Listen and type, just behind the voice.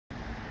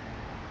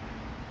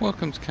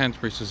Welcome to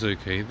Canterbury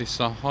Suzuki. This is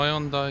a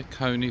Hyundai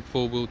Kona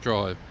 4-wheel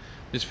drive.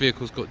 This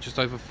vehicle's got just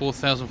over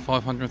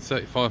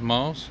 4,535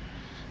 miles.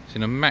 It's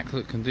in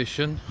immaculate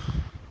condition.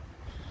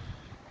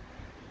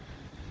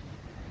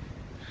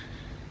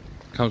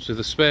 Comes with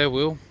a spare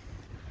wheel,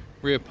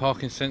 rear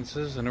parking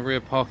sensors and a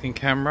rear parking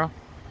camera.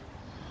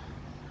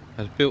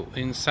 Has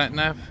built-in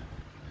sat-nav,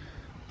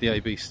 the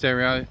AB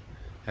stereo,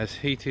 has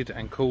heated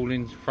and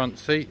cooling front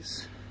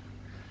seats,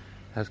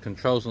 has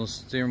controls on the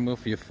steering wheel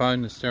for your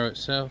phone, the stereo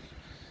itself.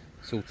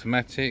 It's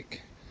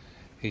automatic,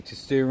 heated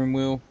steering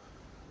wheel,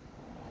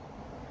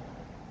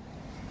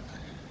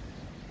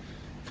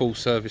 full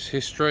service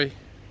history.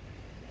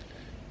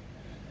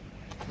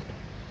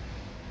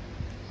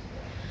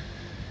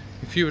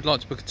 If you would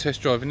like to book a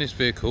test drive in this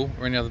vehicle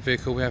or any other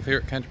vehicle we have here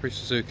at Canterbury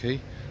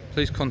Suzuki,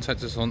 please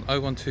contact us on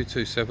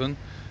 01227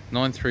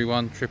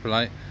 931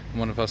 888 and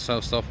one of our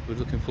sales staff will be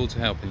looking forward to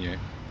helping you.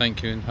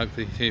 Thank you and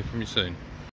hopefully hear from you soon.